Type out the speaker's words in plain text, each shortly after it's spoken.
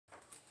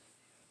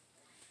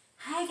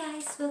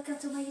guys, welcome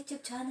to my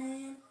YouTube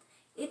channel.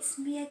 It's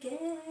me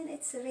again.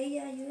 It's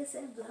Rhea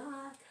USA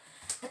Vlog.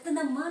 Ito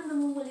naman,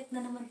 nangungulit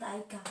na naman tayo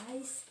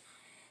guys.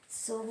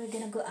 So we're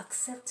gonna go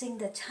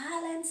accepting the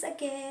challenge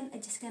again. I'm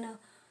just gonna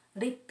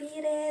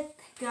repeat it,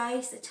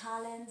 guys. The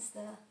challenge,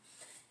 the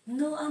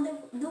no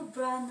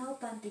bra, no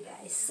panty,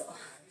 guys.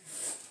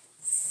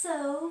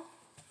 So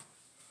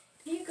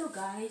here you go,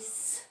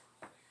 guys.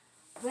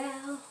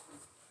 Well,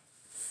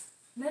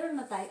 meron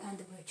na tayo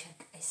underwear dyan,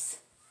 guys.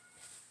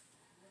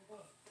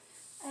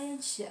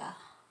 Ayan siya.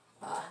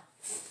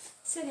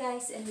 So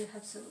guys, and we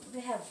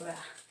have bra.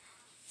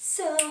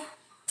 So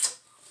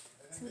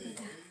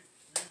dito.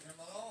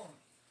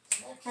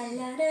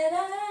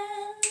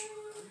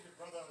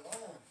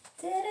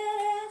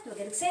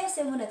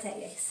 Magsayaw muna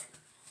tayo, guys.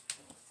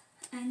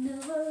 I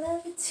know I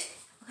love it.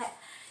 Okay.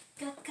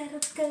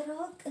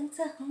 Kakarog-karog ang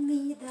tahong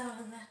ni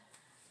Darla.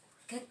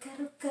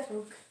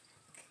 Kakarog-karog.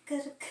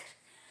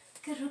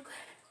 Kakarog-karog.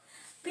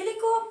 Pili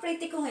ko ang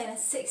pretty ko ngayon.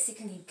 Sexy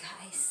ko ngayon,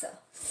 guys.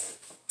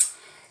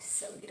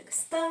 So we're gonna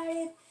start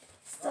it.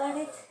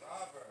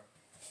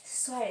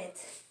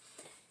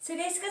 So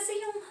guys, kasi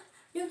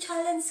yung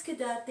challenge ko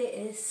dati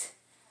is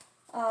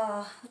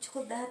what you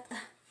call that?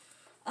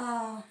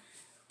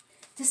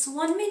 Just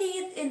 1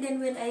 minute, and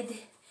then when I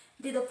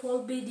did a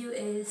full video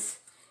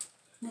is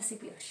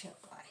nasipir siya,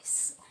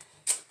 guys.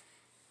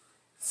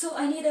 So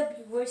I need a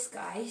viewers,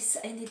 guys.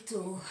 I need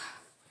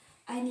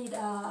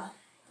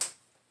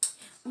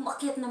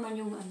umakyat naman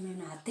yung ano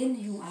natin,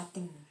 yung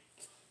ating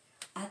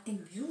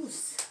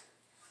views.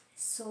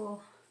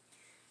 So,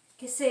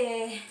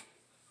 kasi,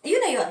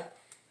 ayun na yun.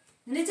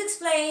 I need to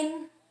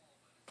explain.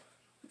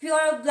 If you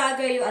are a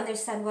vlogger, you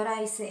understand what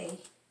I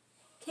say.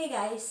 Okay,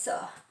 guys, so,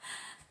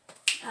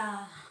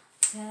 okay.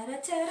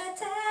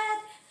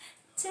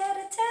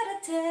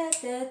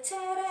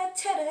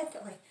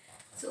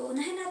 So,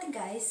 unahin natin,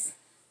 guys.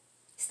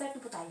 Start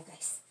na po tayo,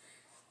 guys.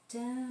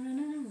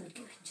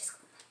 Diyos ko,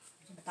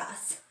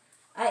 mataas.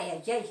 Ay. I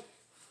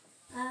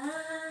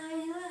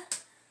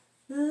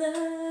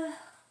love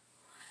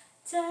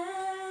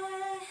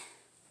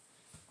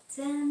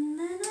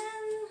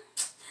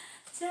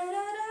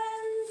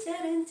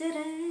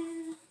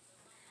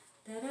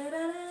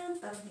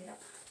parang hirap.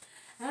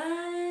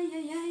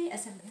 Ay,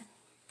 asan ba yan?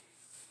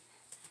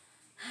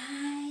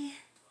 Ay,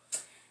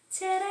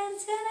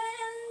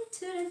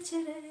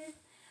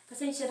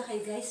 pasensya na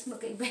kayo, guys,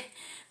 magkaiba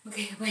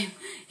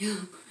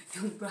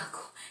yung bra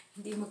ko,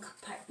 hindi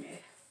magka-partner.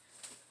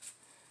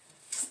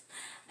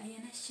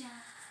 Ayan na siya.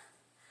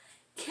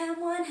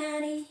 Come on,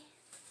 honey.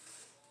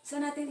 So,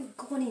 natin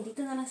kukunin.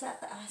 Dito na lang sa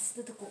taas.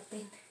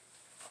 Tutukupin.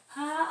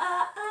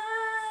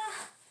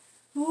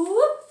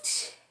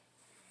 Whoops!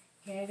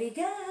 Here we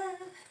go.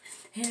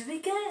 Here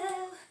we go.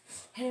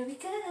 Here we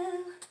go.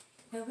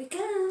 Here we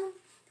go.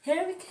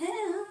 Here we go.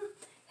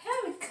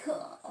 Here we go.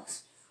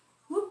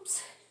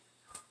 Whoops!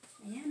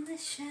 Ayan na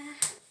siya.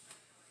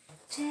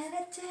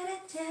 Charat.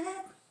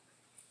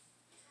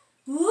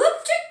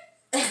 Whoops!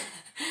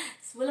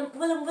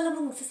 Walang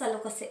magsasalo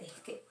kasi eh.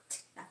 Okay.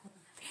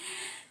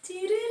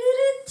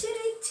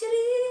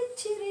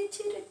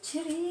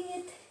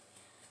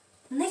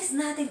 Next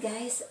natin,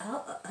 guys.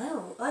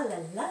 Oh la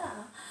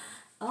la.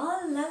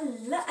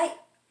 Ay.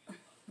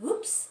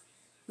 Oops.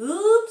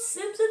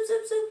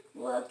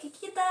 Wag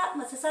kikita.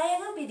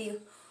 Masasayang ang video.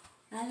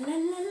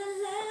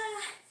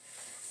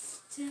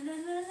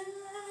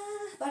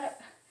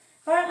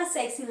 Parang ang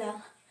sexy lang.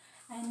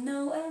 I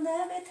know I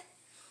love it.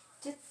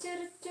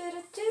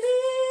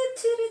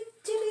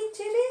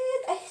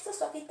 Ay,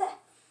 sus, kita.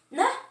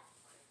 Na?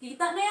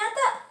 Kita na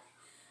yata.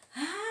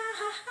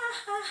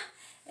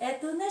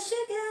 Eto na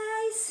siya,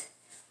 guys.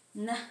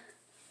 Na.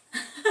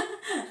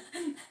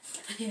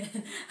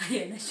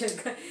 Ayan na siya,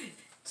 guys.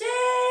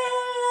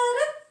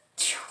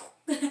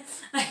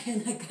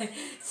 Ayan na,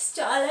 guys.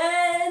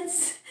 Challenge.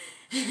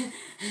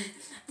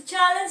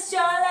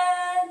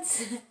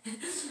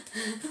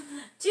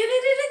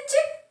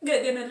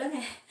 Gagano lang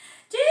eh.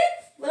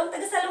 Walang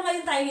tagasalo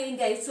ngayon tayo ngayon,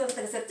 guys. Walang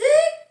tagasalo.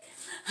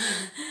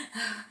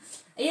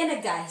 Ayan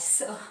na, guys.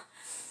 So,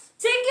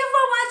 thank you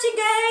for watching,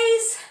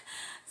 guys.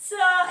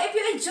 So, if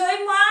you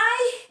enjoy my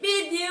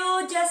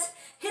video, just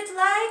hit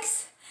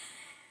likes,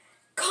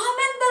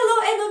 comment below,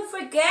 and don't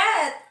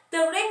forget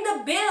to ring the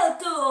bell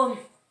to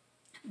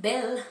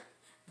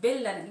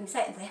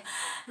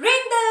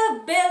ring the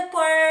bell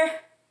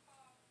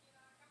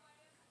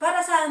para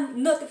sa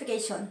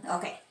notification.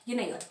 Okay, yun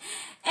na yun.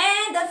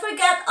 And don't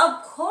forget,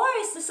 of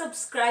course, to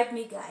subscribe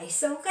me, guys.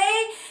 Okay?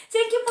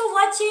 Thank you for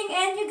watching,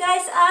 and you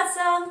guys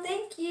awesome.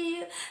 Thank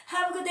you.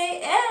 Have a good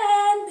day,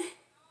 and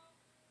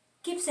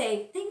keep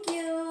safe. Thank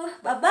you.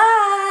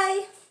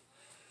 Bye-bye.